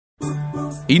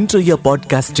இன்றைய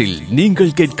பாட்காஸ்டில்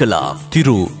நீங்கள் கேட்கலாம்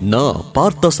திரு ந.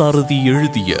 பார்த்தசாரதி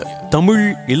எழுதிய தமிழ்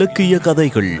இலக்கிய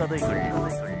கதைகள்.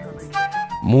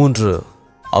 3.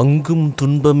 அங்கும்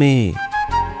துன்பமே.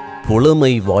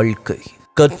 புலமை வாழ்க்கை.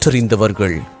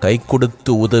 கற்றறிந்தவர்கள் கை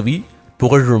கொடுத்து உதவி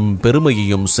புகழும்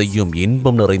பெருமையையும் செய்யும்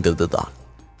இன்பம் நிறைந்ததுதான்.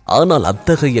 ஆனால்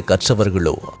அத்தகைய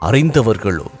கற்றவர்களோ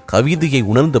அறிந்தவர்களோ கவிதையை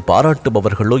உணர்ந்து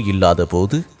பாராட்டுபவர்களோ இல்லாத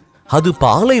போது அது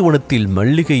பாலைவனத்தில்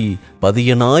மல்லிகை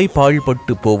பதியனாய்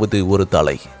பாழ்பட்டு போவது ஒரு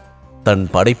தலை. தன்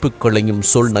படைப்புகளையும்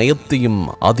சொல் நயத்தையும்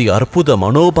அதி அற்புத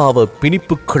மனோபாவ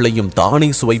பிணிப்புகளையும் தானே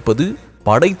சுவைப்பது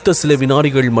படைத்த சில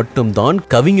வினாடிகள் மட்டும்தான்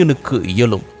கவிஞனுக்கு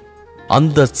இயலும்.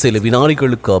 அந்த சில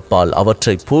வினாடிகளுக்கு அப்பால்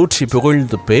அவற்றை போற்றி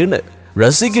புகழ்ந்து பேண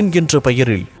ரசிகன் என்ற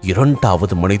பெயரில்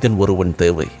இரண்டாவது மனிதன் ஒருவன்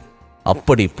தேவை.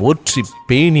 அப்படி போற்றி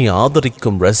பேணி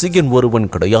ஆதரிக்கும் ரசிகன் ஒருவன்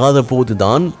கிடையாத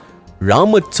போதுதான்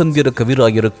ராமச்சந்திர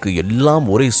கவிராயருக்கு எல்லாம்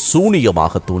ஒரே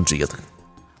சூனியமாக தோன்றியது.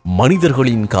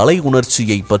 மனிதர்களின் கலை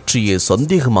உணர்ச்சியை பற்றியே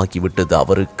சந்தேகமாக்கிவிட்டது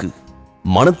அவருக்கு.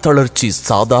 மனத்தளர்ச்சி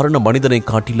சாதாரண மனிதனை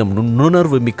காட்டிலும்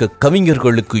நுண்ணுணர்வு மிக்க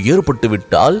கவிஞர்களுக்கு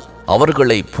ஏற்பட்டுவிட்டால்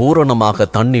அவர்களை பூரணமாக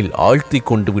தன்னில் ஆழ்த்தி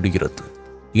கொண்டு விடுகிறது.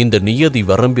 இந்த நியதி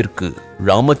வரம்பிற்கு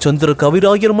ராமச்சந்திர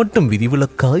கவிராயர் மட்டும்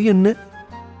விதிவிலக்கா என்ன?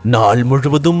 நாள்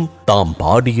முழுவதும் தாம்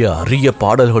பாடிய அரிய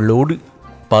பாடல்களோடு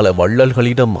பல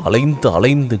வள்ளல்களிடம்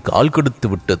அலைந்து கால் கெடுத்து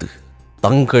விட்டது.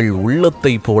 தங்கள்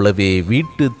உள்ளத்தை போலவே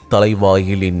வீட்டு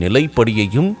தலைவாயிலின்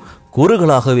நிலைப்படியையும்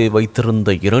கூறுகளாகவே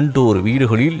வைத்திருந்த இரண்டோர்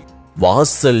வீடுகளில்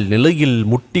வாசல் நிலையில்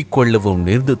முட்டிக்கொள்ளவும்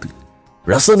நேர்ந்தது.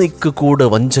 ரசனைக்கு கூட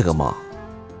வஞ்சகமா?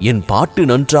 என் பாட்டு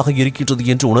நன்றாக இருக்கிறது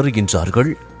என்று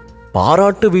உணர்கின்றார்கள்,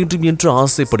 பாராட்ட வேண்டும் என்று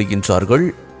ஆசைப்படுகின்றார்கள்.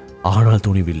 ஆனால்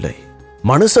துணிவில்லை.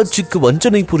 மனசாட்சிக்கு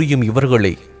வஞ்சனை புரியும்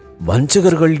இவர்களை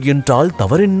வஞ்சகர்கள் என்றால்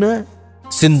தவறென்ன?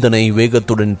 சிந்தனை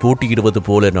வேகத்துடன் போட்டியிடுவது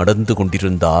போல நடந்து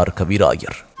கொண்டிருந்தார்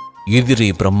கவிராயர். எதிரே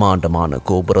பிரம்மாண்டமான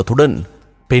கோபுரத்துடன்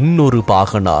பெண்ணொரு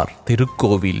பாகனார்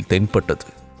திருக்கோவில் தென்பட்டது.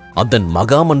 அதன்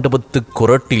மகாமண்டபத்து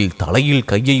குரட்டில் தலையில்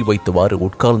கையை வைத்தவாறு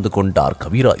உட்கார்ந்து கொண்டார்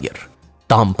கவிராயர்.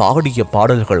 தாம் பாடிய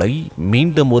பாடல்களை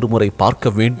மீண்டும் ஒருமுறை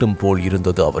பார்க்க வேண்டும் போல்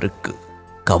இருந்தது அவருக்கு.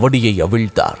 கவடியை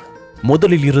அவிழ்த்தார்.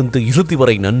 முதலில் இருந்து இறுதி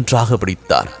வரை நன்றாக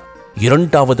படித்தார்.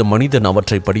 இரண்டாவது மனிதன்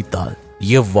அவற்றை படித்தால்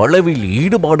எவ்வளவில்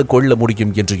ஈடுபாடு கொள்ள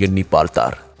முடியும் என்று எண்ணி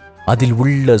பார்த்தார். அதில்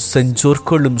உள்ள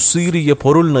செஞ்சொற்களும் சீரிய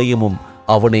பொருள் நயமும்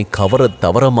அவனை கவர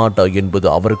தவறமாட்டா என்பது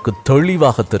அவருக்கு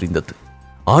தெளிவாக தெரிந்தது.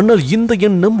 ஆனால் இந்த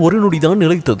எண்ணம் ஒரு நொடிதான்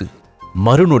நிலைத்தது.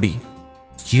 மறுநொடி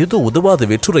ஏதோ உதவாத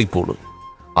வெற்றுரை போலும்,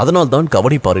 அதனால் தான்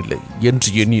கவனிப்பாரில்லை என்று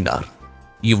எண்ணினார்.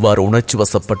 இவ்வாறு உணர்ச்சி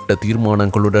வசப்பட்ட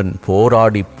தீர்மானங்களுடன்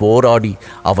போராடி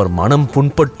அவர் மனம்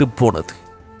புண்பட்டு போனது.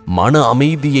 மன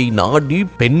அமைதியை நாடி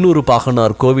பெண்ணொரு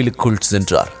பாகனார் கோவிலுக்குள்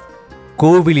சென்றார்.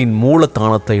 கோவிலின்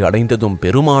மூலத்தானத்தை அடைந்ததும்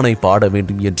பெருமானை பாட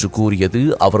வேண்டும் என்று கூறியது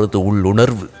அவரது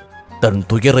உள்ளுணர்வு. தன்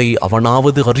துயரை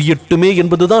அவனாவது அறியட்டுமே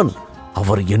என்பதுதான்.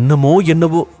 அவர் என்னவோ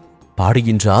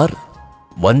பாடுகின்றார்.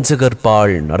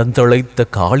 வஞ்சகர்பால் நடந்தழைத்த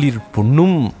காலிற்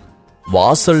புண்ணும்,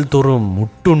 வாசல் தோறும்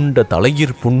முட்டுண்ட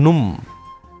தலையிற் புண்ணும்,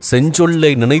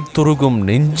 செஞ்சொல்லை நினைத்துருகும்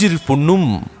நெஞ்சிற் புண்ணும்,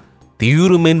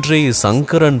 தீருமென்றே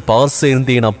சங்கரன் பார்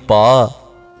சேர்ந்தேன் அப்பா.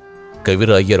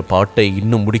 கவிராயர் பாட்டை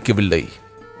இன்னும் முடிக்கவில்லை.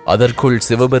 அதற்குள்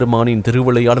சிவபெருமானின்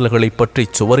திருவிளையாடல்களை பற்றி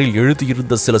சுவரில்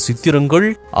எழுதியிருந்த சில சித்திரங்கள்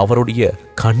அவருடைய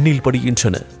கண்ணில்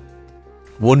படுகின்றன.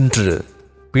 1.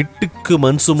 பிட்டுக்கு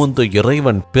மண் சுமந்த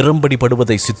இறைவன்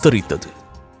பிரம்படிப்படுவதை சித்தரித்தது.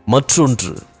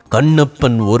 மற்றொன்று,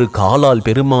 கண்ணப்பன் ஒரு காலால்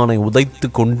பெருமானை உதைத்து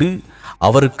கொண்டு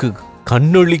அவருக்கு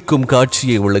கண்ணொளிக்கும்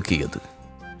காட்சியை விளக்கியது.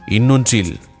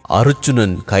 இன்னொன்றில்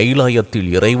அர்ஜுனன் கைலாயத்தில்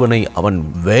இறைவனை அவன்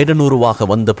வேடனுருவாக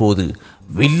வந்தபோது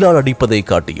வில்லால் அடிப்பதை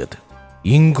காட்டியது.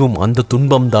 இங்கும் அந்த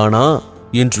துன்பம்தானா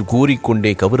என்று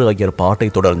கூறிக்கொண்டே கவிராயர் பாட்டை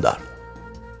தொடர்ந்தார்.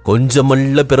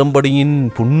 கொஞ்சமல்ல பிரம்படியின்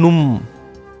புண்ணும்,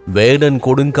 வேடன்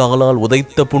கொடுங்காலால்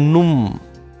உதைத்த புண்ணும்,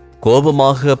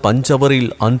 கோபமாக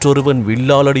பஞ்சவரில் அன்றொருவன்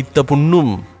வில்லால் அடித்த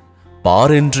புண்ணும்,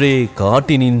 பாரென்றே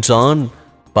காட்டி நின்றான்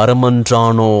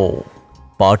பரமன்றானோ.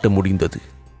 பாட்டு முடிந்தது.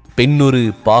 பெண்ணொரு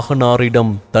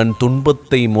பாகனாரிடம் தன்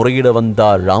துன்பத்தை முறையிட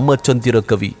வந்தார் ராமச்சந்திர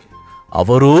கவி.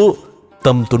 அவரோ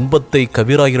தம் துன்பத்தை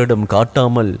கவிராயரிடம்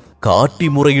காட்டாமல் காட்டி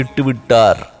முறையிட்டு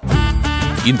விட்டார்.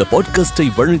 இந்த பாட்காஸ்டை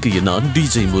வழங்கிய நான்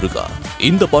டிஜே முருகா.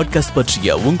 இந்த பாட்காஸ்ட் பற்றிய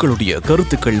உங்களுடைய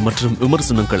கருத்துக்கள் மற்றும்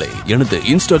விமர்சனங்களை எனது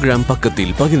இன்ஸ்டாகிராம்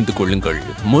பக்கத்தில் பகிர்ந்து கொள்ளுங்கள்.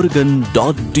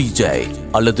 murugan.dj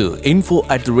அல்லது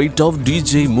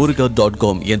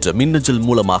info@djmuruga.com என்ற மின்னஞ்சல்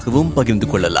மூலமாகவும் பகிர்ந்து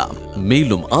கொள்ளலாம்.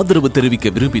 மேலும் ஆதரவு தெரிவிக்க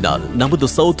விரும்பினால் நமது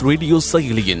சவுத் ரேடியோ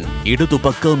செயலியின் இடது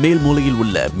பக்க மேல் மூலையில்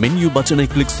உள்ள மெனு பட்டனை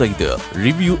கிளிக் செய்து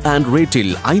ரிவ்யூ அண்ட்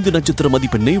ரேட்டில் 5 நட்சத்திர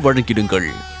மதிப்பெண்ணை வழங்கிடுங்கள்.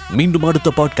 மீண்டும் அடுத்த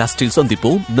பாட்காஸ்டில்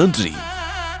சந்திப்போம். நன்றி.